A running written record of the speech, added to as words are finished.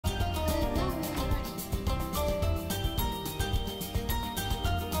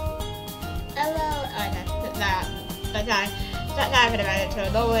Sometimes for the matter to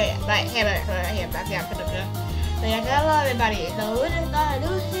go away, like hammer it right here, back down, put it there. So yeah, hello everybody. So we're just gonna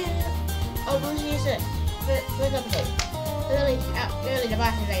do this. Oh, Bloons TD. First episode. Literally the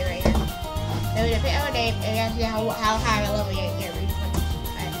boss is right here. Then we just pick our name and then see how high the level you get.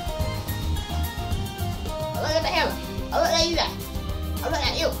 Right. Oh, look at the hammer. Oh, look at you guys. Oh, look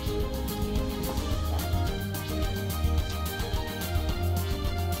at you.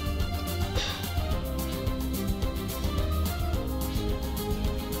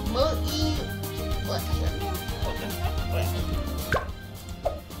 What?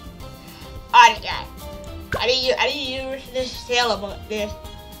 Alright, guys. I need to use this sailor this.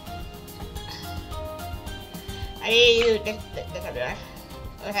 I need to use this up there.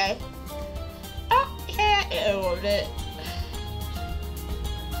 Okay. Oh, yeah, it will do it.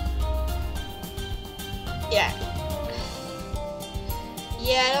 Yeah.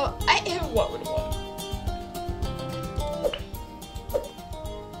 Yeah, no, I have what would want.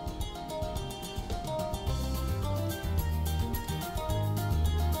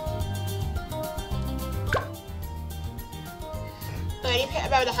 I need to put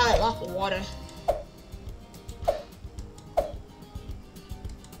about the hell it lost the water.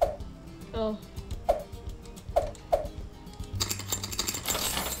 Oh.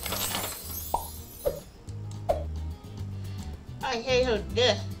 I hate how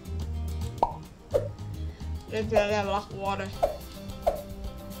this. Maybe I have lost water.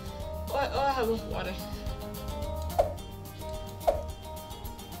 Oh, I have lost water.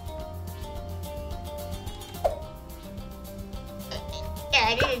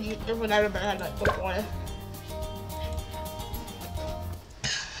 I didn't use this when I remember I had like good water.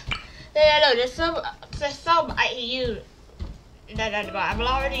 Yeah, no, there's some I can use. I'm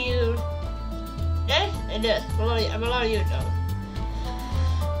allowed to use this and this. I'm allowed to use those.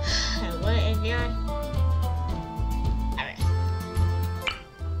 And what is yours? Alright.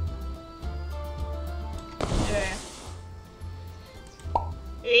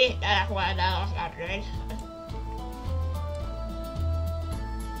 See, that's why that's not good.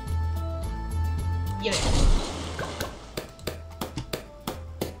 Give it.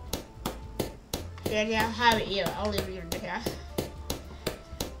 Yeah, I have it here. I'll leave it in here.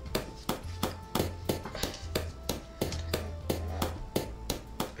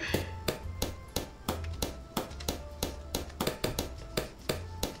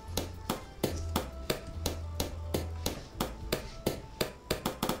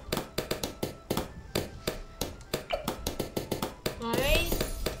 Alright.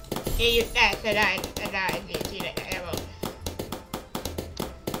 Yeah, you that so that you see that arrow.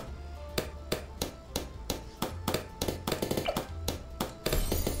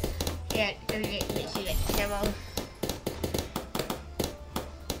 Yeah, you see that arrow.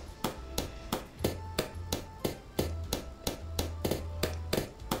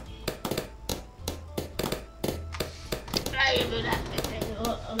 I can do that.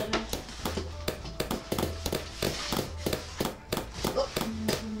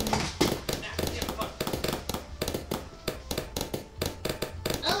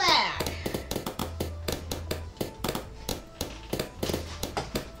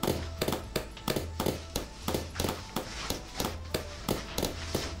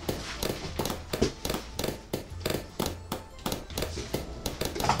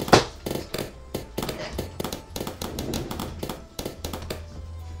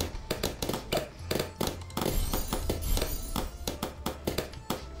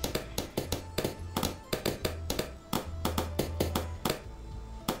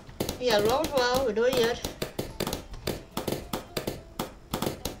 Yeah, roll well, we're doing good.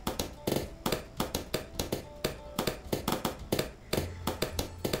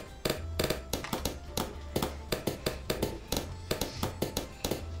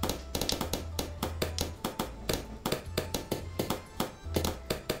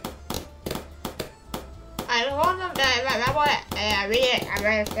 I don't want them that one. I read it. I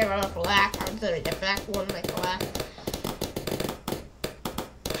read it for black. I'm doing the black one like black.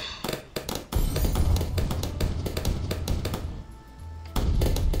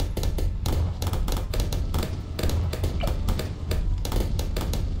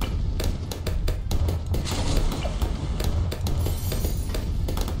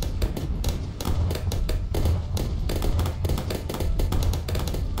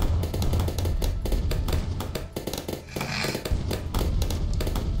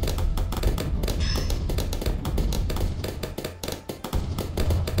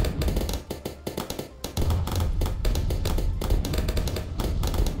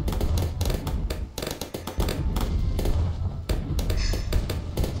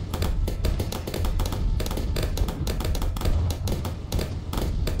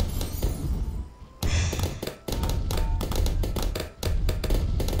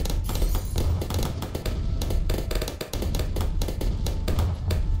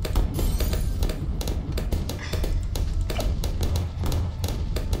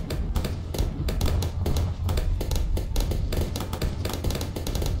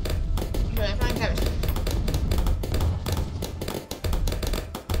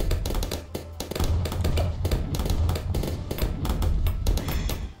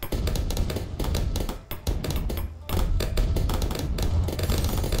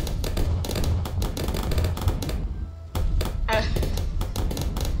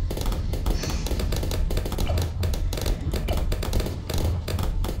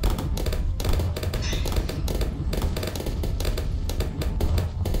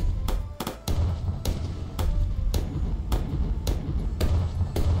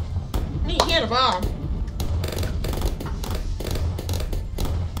 hit a bomb.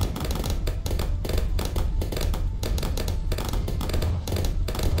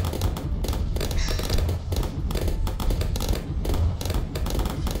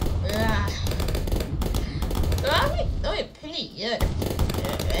 Pretty good.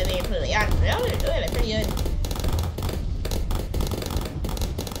 I mean, pretty honest, really pretty good.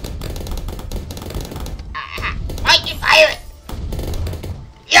 Why'd you fire it?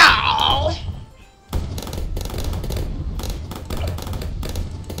 Yo!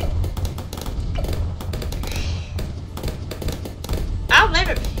 I'll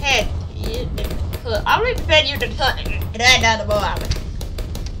never prepare you to cook. I'll never prepare you to cook and add down the bomb.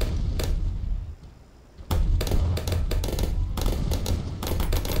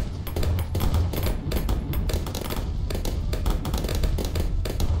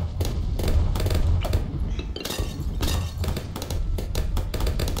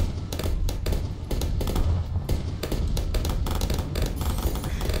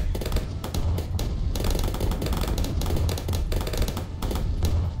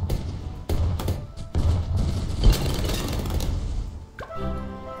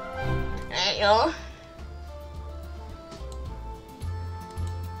 Yo.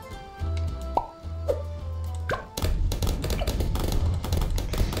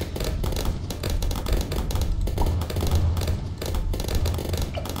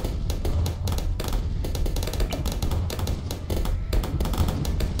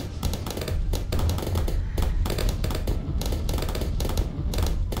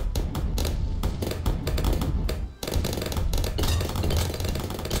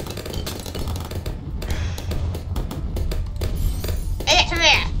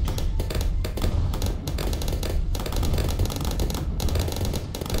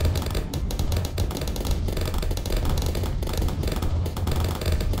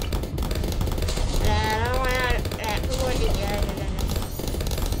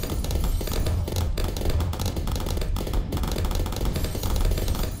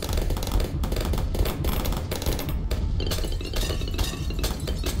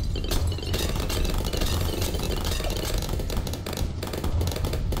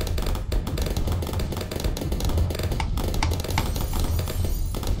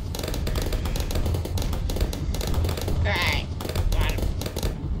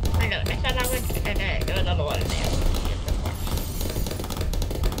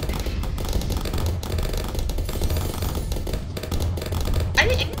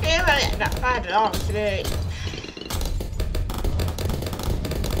 Got $5 today.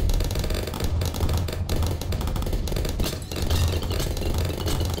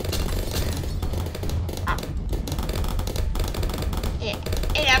 Yeah,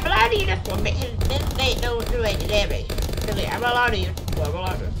 and I'm allowed to use this one, but they don't do any damage. Really, I'm allowed to use this one. I'm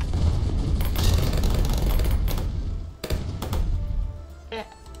allowed to.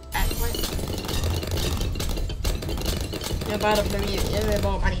 Yeah, bottom of me, give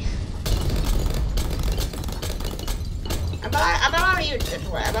more money. I'm allowed to use this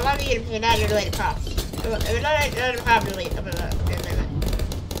one. I'm allowed to use it and add your related props. I'm not probably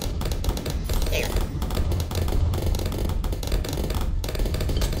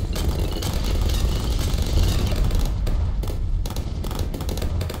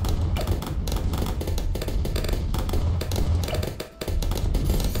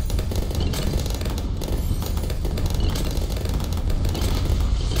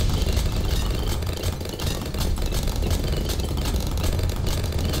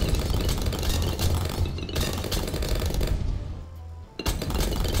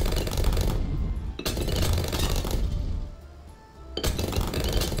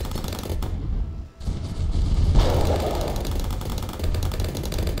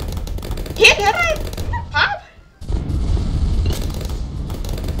there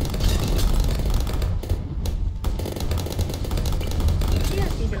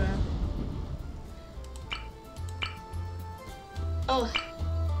you go. Oh,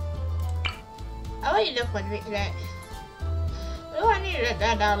 I want you to look at that. What do I need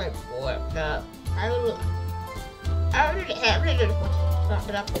that $1 for? No, I really just stop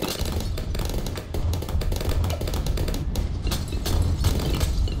it up.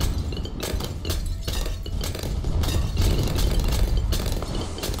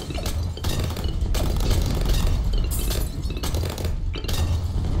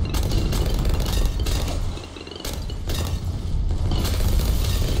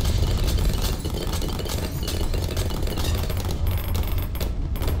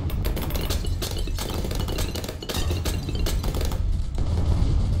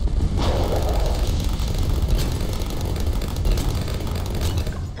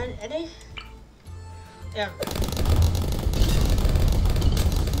 Yeah.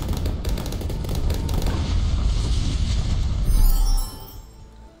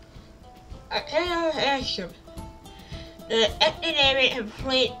 Action. The epidemic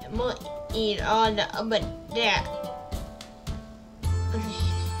complete monkeys on the upper deck.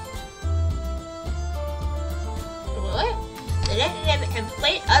 What? The epidemic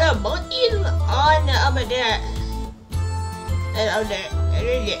complete other monkeys on the upper deck. And on the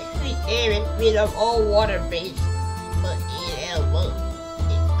sweet areas made of all water-based monkeys and monkeys.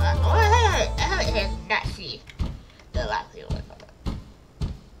 I haven't not seen the last one.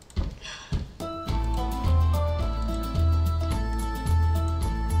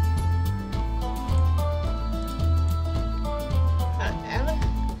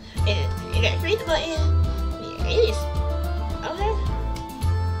 Is it free to play? Yeah, it is. Okay.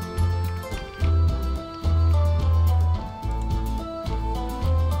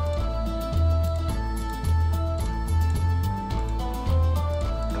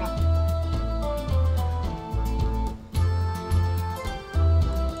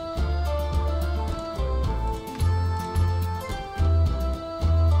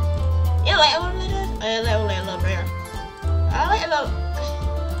 Yeah, like a little bear. I like a little.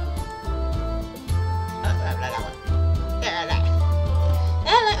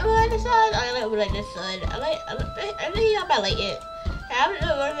 Like this side. I think I like it. I don't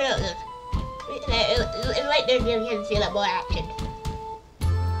know what else is. It's like there's you can see like more action.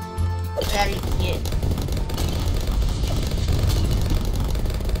 That you can get.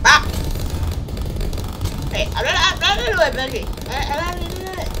 Ah! Hey, I'm not gonna do it, baby. I'm not gonna do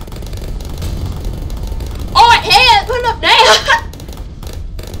it. Oh, my head! Put it up there!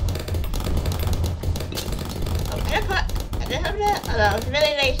 I just have that. Oh, it's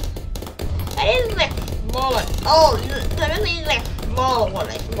really nice. I didn't like smaller. Oh, I really like smaller one,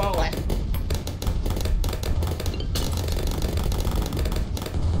 like smaller.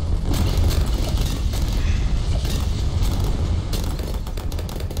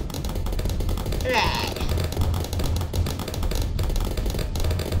 Right.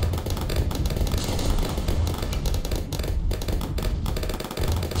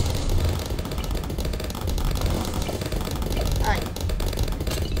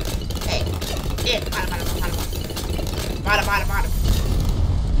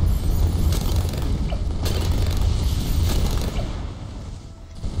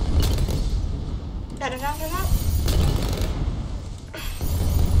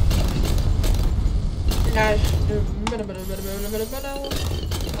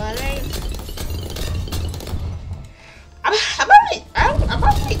 Bottom. I'm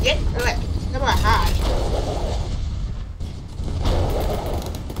probably getting like come on high.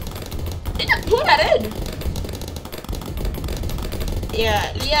 They just pull that in.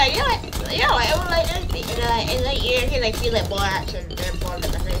 Yeah, like, I would like that, and like, you can like feel like more action than more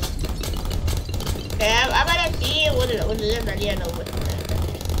than the face. Yeah, I might have seen what it is, but yeah, no, what it is.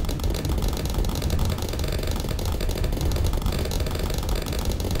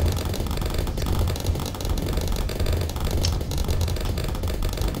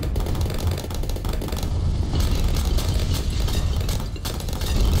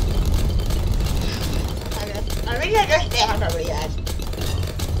 I really understand how nobody has.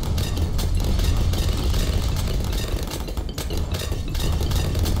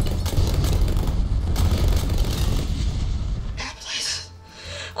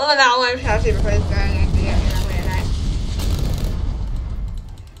 Oh, that one shall see before it's done. And yeah, I'm going to die.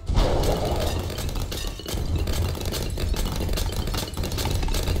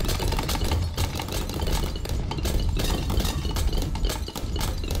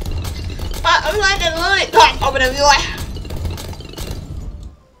 I'm like the limit. God, open up your eye.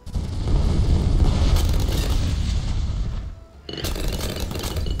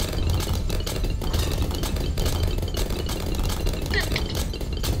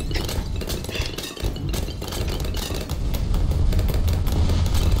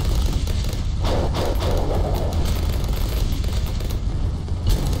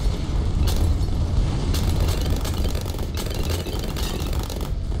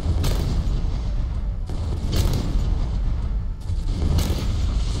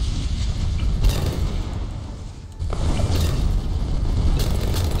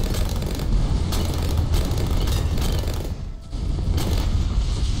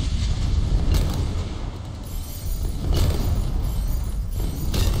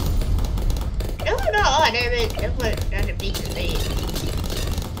 That's what doesn't beat the lead.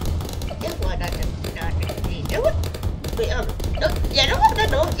 That's what doesn't beat. That's what. Yeah, no one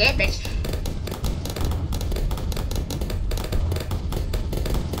doesn't know damage.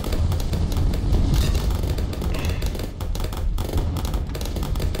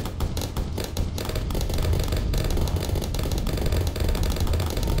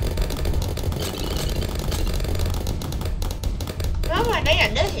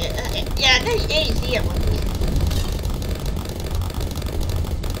 man, this is, yeah, this is easy. I'm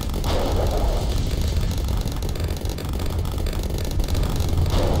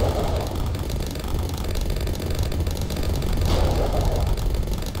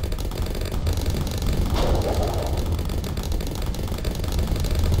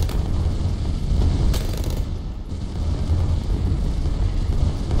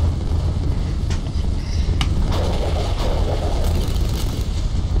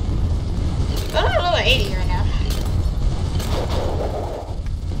a little 80 right now.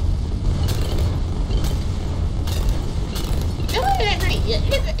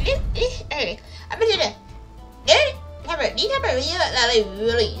 Hey, I bet you that. These have a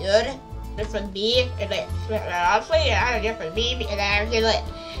really good. Different beef and like honestly, I have different beef and I feel like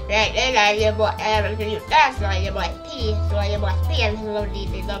then I get more air to you. That's why you're like tea, so you're like tea and so these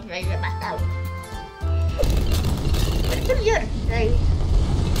things up like back out. But it's pretty good, right?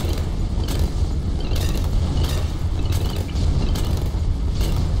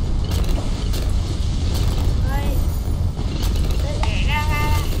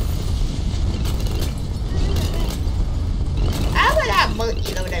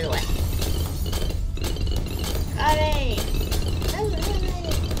 You know what I want.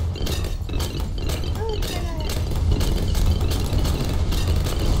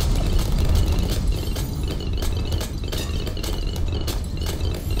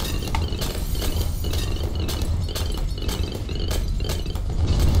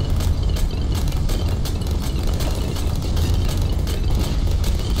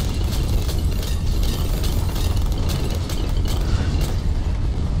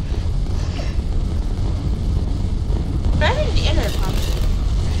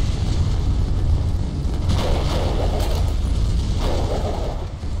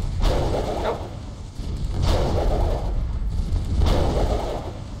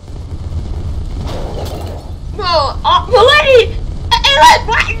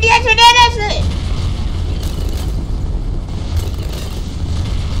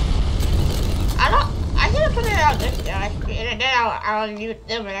 I'll use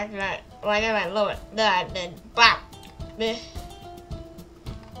them and after that, whenever I lower it, then bop.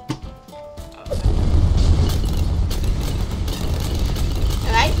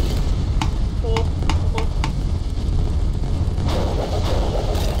 Alright? Cool.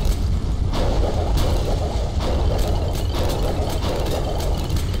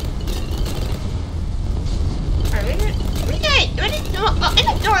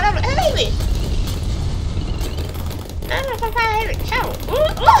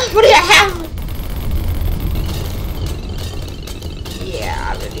 What do you have? Yeah, I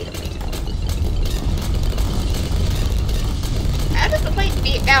really need to make that. I just complete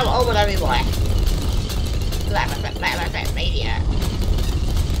beat down over everywhere. Like that media.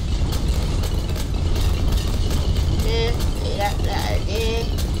 This.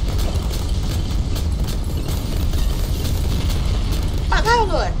 Oh, that was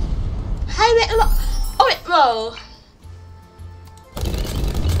good. Hey, wait, look. Oh, wait, roll.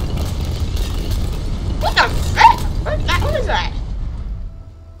 What the frick? What is that?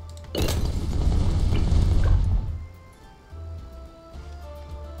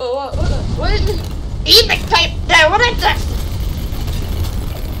 Oh, what is this? Even type there, what is this?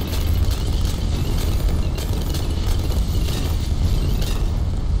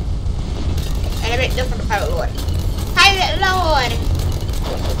 And a bit different about Lord. Hi, Lord!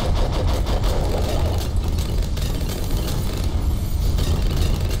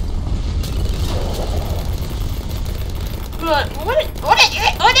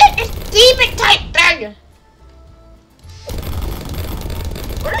 What is this demon type thing?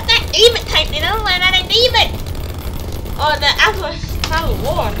 What is that demon type? You know, and not a demon. Oh, the actual kind of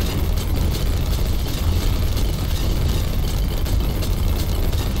war.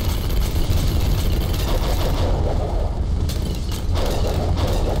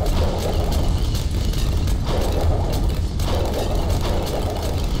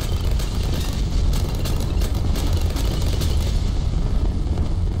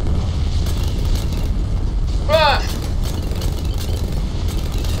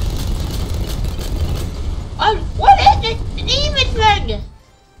 What is this demon thing?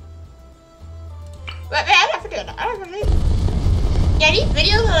 Wait, I don't forget that. I don't believe. Yeah, these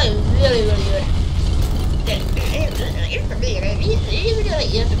videos are like really good. It's for me, right? These videos are like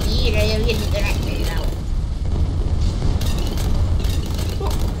for me, right? I'm getting the right thing out.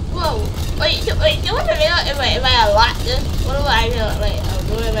 Whoa. Wait, so what's the video? If I unlock this, what do I do? Like, I'll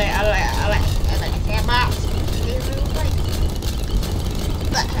do it like, I like a sandbox.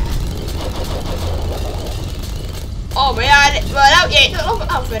 Oh, Oh my god, mà đâu vậy? Tôi không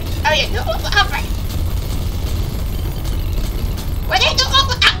học rồi. Đâu vậy? Tôi không học rồi. Qua đây tôi không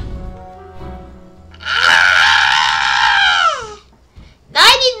học.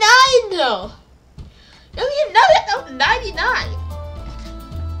 99 though. Don't you know that? That was 99.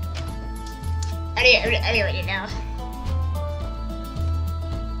 I need it now.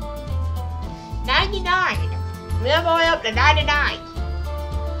 99. We're all the way up to 99.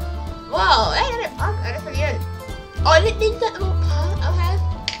 Whoa, hey, that's pretty good. Oh, it did that little part. Okay.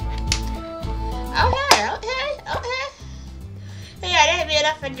 Hey, yeah, that'll be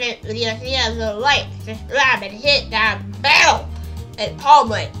enough for the video. So like, subscribe, and hit that bell. And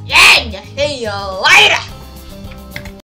comment. And see you later.